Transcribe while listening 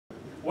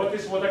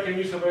what I can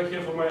use over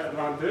here for my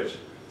advantage,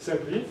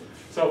 simply.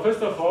 So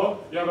first of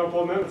all, you have an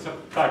opponent, so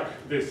attack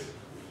this.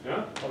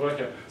 Yeah, over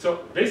here. So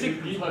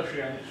basically,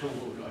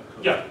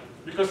 yeah,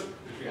 because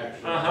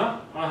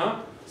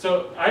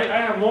So I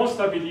have more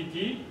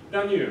stability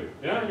than you.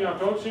 Yeah, you're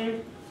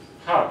approaching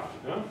half.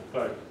 Yeah,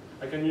 like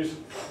I can use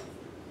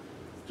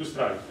to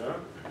strike.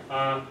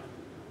 Yeah.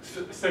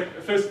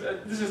 First,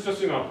 this is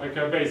just like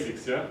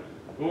basics. Yeah.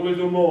 We will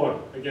do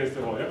more against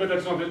the wall, yeah? But I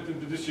just wanted to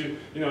this,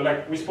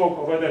 like we spoke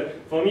over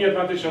that. For me,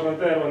 advantage over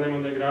there when I'm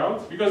on the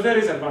ground, because there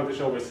is advantage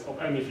always of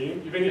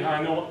anything, even if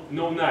I know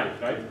no knife,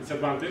 right? It's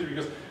advantage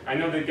because I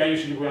know the guy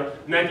usually will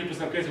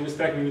 90% of cases will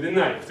strike me with a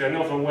knife, so I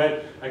know from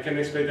where I can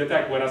expect the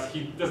attack, whereas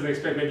he doesn't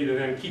expect maybe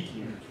that I'm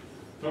kicking.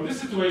 From this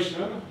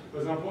situation, for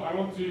example, I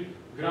want to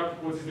grab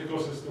what is the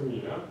closest to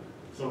me, yeah?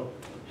 So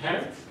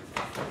hand,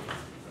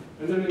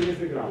 and then against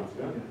the ground,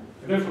 yeah?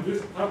 And then from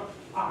this up,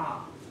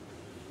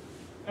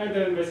 and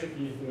then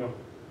basically,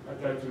 I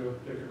try to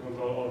take a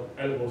control or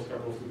elbows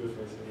couples to the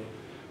face.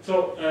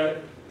 So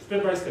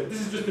step by step.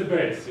 This is just the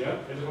base, yeah?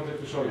 I just wanted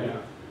to show you.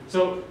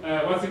 So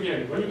once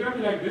again, when you grab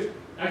me like this,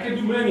 I can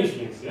do many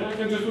things, yeah? I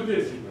can just do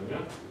this even,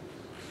 yeah?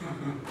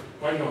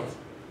 Why not?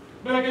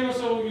 But I can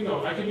also,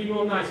 I can be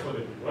more nice for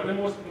the people. When I'm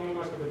more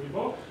nice for the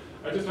people,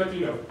 I just try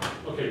to,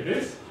 okay,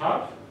 this,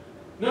 hop.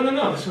 No,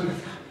 this one.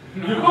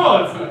 You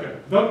hold. Okay.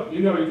 Don't,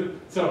 you do.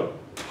 So,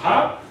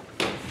 hop.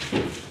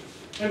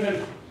 And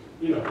then,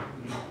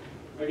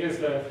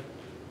 against the.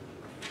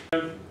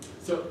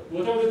 So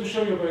what I wanted to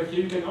show you over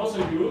here, you can also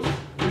use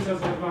this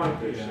as an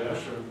advantage. Yeah,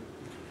 sure.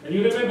 And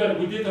you remember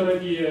we did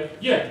already,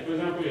 for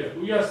example,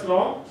 we are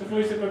strong, so for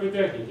example, the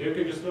technique. You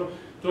can just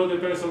throw the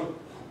person,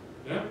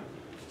 yeah?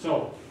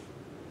 So,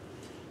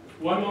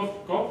 one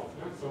off cop,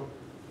 yeah?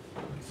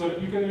 So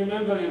you can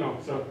remember,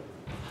 so,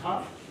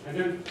 and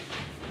then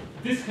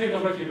this hand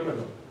over here,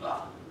 remember.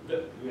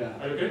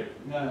 Yeah. Are you okay?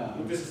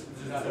 No. This is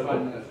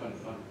fun.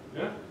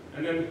 Yeah?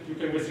 And then you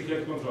can basically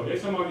have control.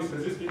 If someone is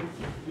resisting,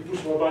 you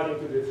push more body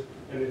into this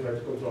and you try to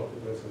control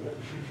the person.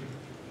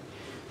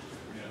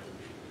 Yeah?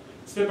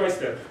 Step by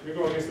step, we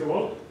go against the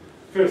wall.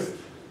 First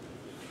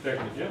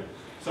technique, yeah?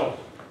 So,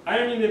 I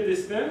am in the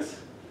distance,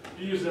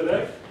 you use the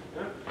leg.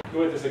 Yeah?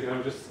 Wait a second,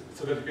 I'm just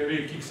so that you can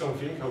really kick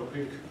something. How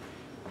quick?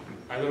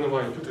 I don't know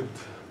why I put it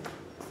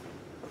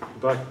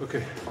back.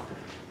 Okay.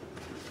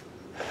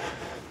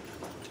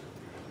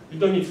 You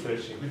don't need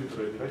stretching, we did it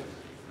already, right?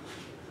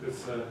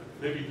 Let's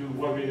maybe do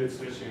 1 minute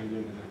stretching and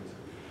then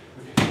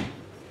the okay.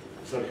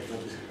 Sorry,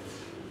 not this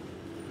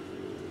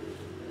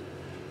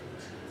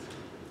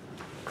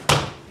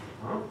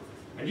hand.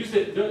 And you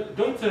said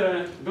don't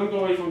go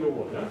away from the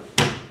wall, yeah?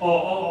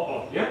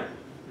 Oh, yeah?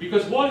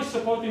 Because wall is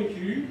supporting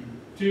you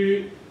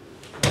to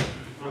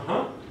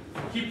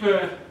keep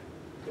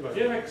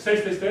like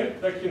stay,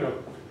 like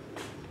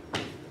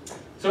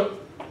So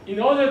in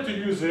order to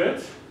use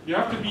it, you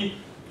have to be.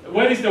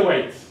 Where is the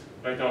weight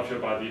right now of your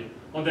body?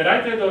 On the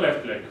right leg or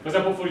left leg? For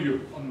example, for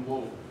you. On the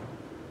wall.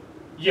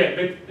 Yeah,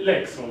 but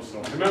legs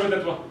also. Remember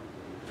that one?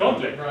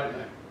 Front leg? Right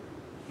leg.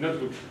 Not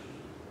good.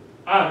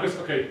 Because,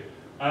 okay.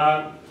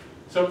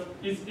 So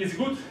it's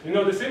good.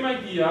 The same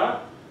idea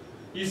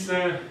is,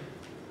 stay.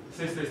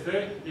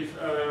 If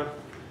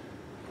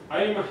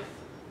I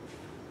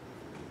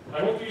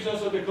want to use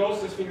also the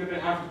closest thing that I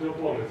have to the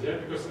opponent, yeah?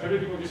 Because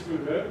everything on this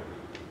field there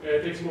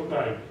takes more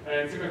time.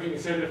 And second thing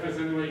is self-defense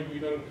anyway, we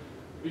don't.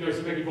 It's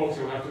a technical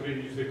boxing, you have to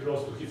really use the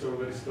cross to hit someone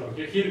very strong.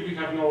 Here we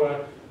have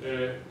no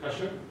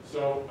cushion,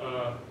 so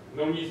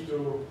no need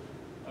to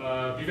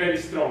be very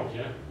strong,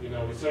 yeah?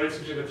 It's already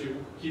sufficient that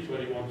you hit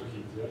where you want to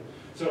hit, yeah?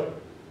 So,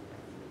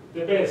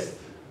 the best,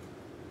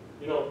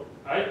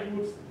 I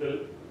put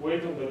the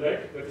weight on the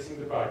leg that is in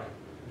the back.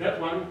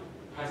 That one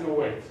has no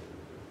weight.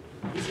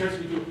 This helps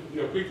me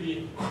to,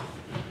 quickly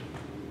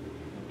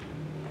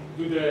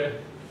do the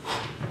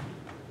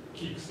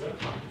kicks,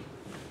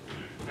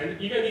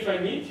 And even if I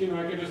need,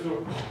 I can just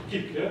do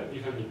kick, yeah,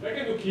 if I need. I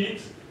can do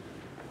kicks.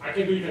 I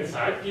can do even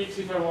side kicks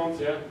if I want,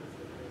 yeah.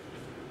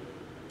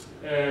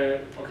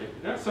 Okay,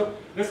 yeah, so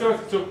let's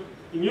start. So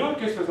in your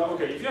case, for example,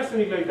 okay, if you're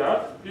standing like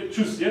that, you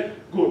choose, yeah,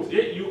 good.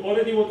 Yeah, you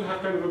already want to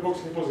have kind of a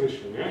boxing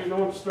position, yeah. You don't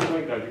want to stand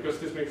like that because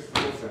this makes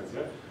no sense,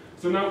 yeah.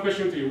 So now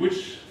question to you,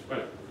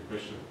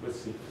 question, let's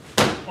see.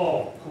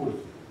 Oh, cool.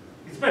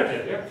 It's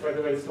better, yeah, by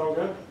the way, it's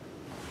stronger.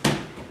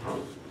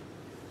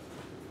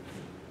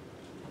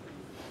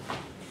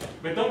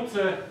 But don't,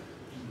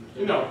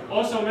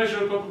 also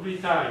measure probably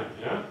time,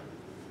 yeah?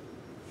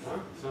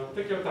 So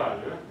take your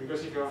time, yeah?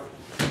 Because you go,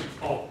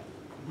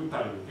 good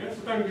timing, yeah?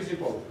 So timing is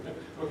important,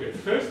 yeah? Okay,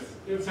 first,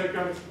 in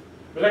second,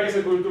 but like I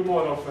said, we'll do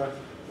more of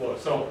wall.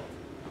 So,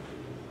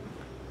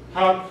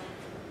 hop,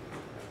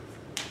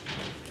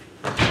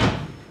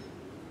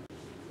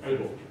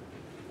 elbow.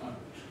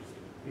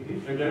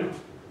 And then,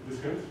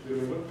 this hand, do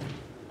you remember?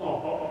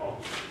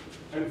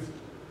 And,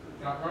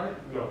 Not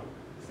right? No,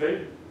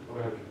 stay,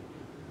 overhead.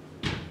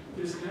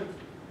 This hand,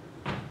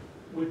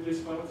 with this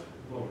part,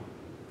 boom.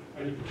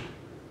 And you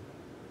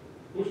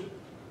push. Push.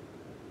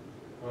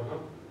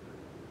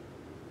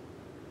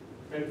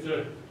 And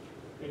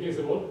Against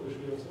the wall,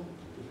 usually also.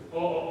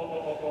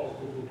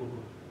 Cool.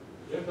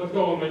 Yeah, don't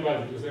go on my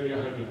body because then you're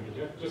hurting me.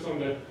 Yeah, just on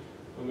the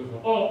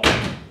floor. Oh,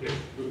 yes,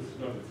 good,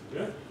 love it.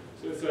 Yeah,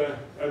 so it's a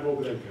elbow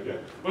breaker. Yeah.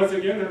 Once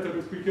again, a little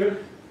bit quicker,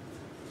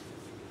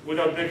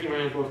 without breaking my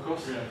elbow, of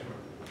course. Yeah, sure.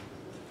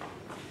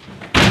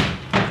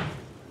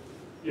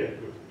 Yeah,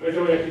 good. Right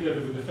away, I hit a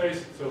bit with the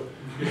face, so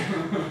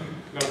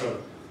no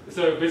problem.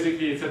 So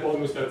basically, it's a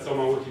bonus that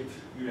someone will hit.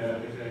 Yeah,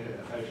 if they hit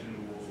a face in the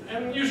wall.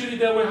 And usually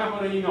they will have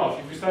already enough.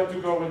 If you start to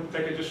go and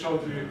take a just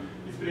showed you,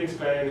 it brings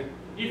pain.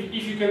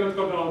 If you cannot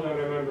control them,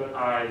 remember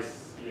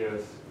eyes,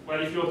 yes. Well,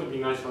 if you want to be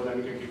nice for them,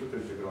 you can keep it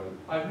in the ground.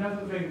 I've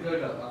never been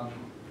good at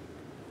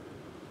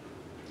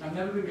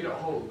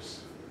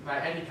holds.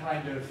 Like any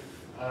kind of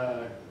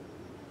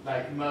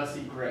like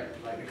mercy grip,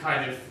 like the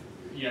kind of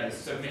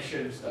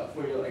submission stuff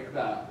where you're like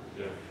that.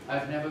 Yeah.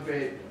 I've never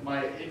been.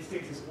 My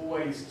instinct is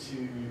always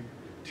to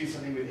do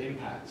something with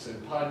impact. So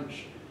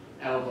punch,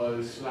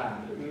 elbow,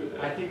 slam.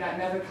 I think that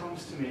never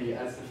comes to me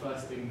as the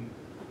first thing.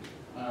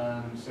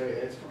 So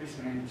it's probably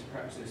something I need to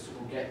practice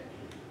or get.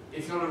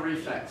 It's not a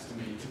reflex to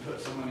me to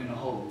put someone in a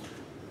hold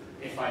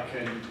if I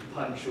can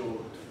punch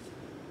or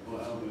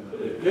elbow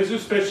them. Let's do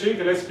stretching,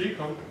 let's speak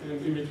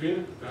in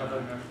between.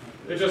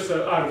 It's just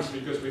arms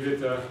because we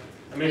did.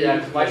 Maybe Yeah,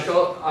 because my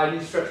shoulder. I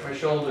need to stretch my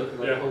shoulder because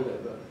Yeah. I pulled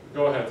it. But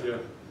Go ahead, yeah.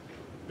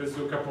 Let's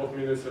do a couple of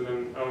minutes and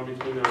then our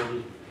between I'll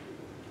be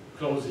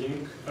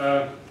closing.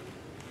 I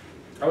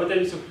will tell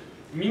you, so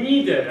me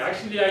neither.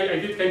 Actually, I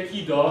did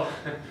Aikido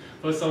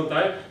for some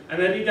time,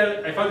 and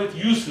I found it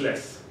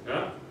useless.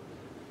 Yeah?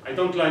 I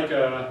don't like,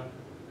 I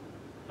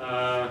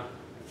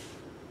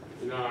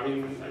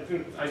mean,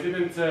 I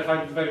didn't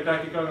find it very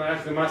practical, and I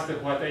asked the master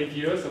who had 8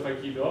 years of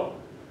Aikido,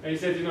 and he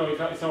said,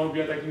 if someone would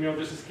be attacking me, I'll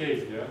just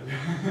escape, yeah?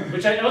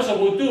 Which I also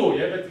would do,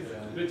 yeah?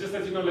 But just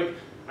that, like,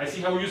 I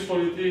see how useful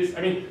it is.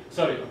 I mean,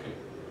 sorry, okay.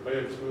 But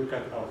yeah, this will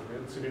cut out, yeah?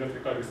 This will be not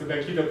recording. So the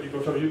Aikido people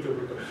from YouTube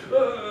will go,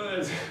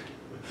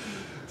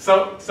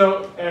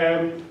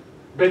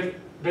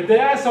 but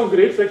there are some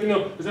grips, like,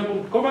 for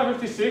example, Combat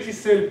 56 is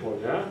simple,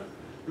 yeah?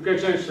 You can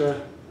change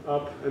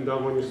up and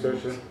down when you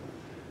search it.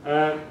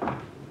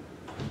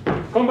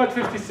 Combat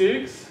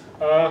 56,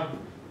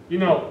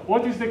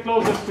 what is the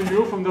closest to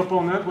you from the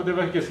opponent,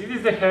 whatever he gets. It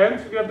is the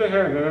hand, you grab the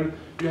hand, and then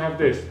you have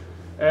this.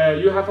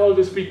 You have all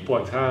these weak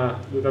points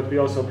that we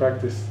also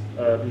practiced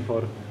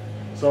before.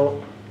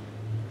 So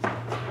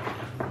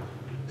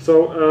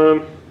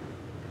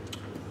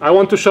I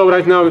want to show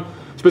right now,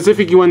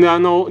 specifically when there are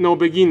no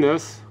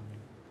beginners,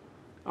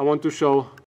 I want to show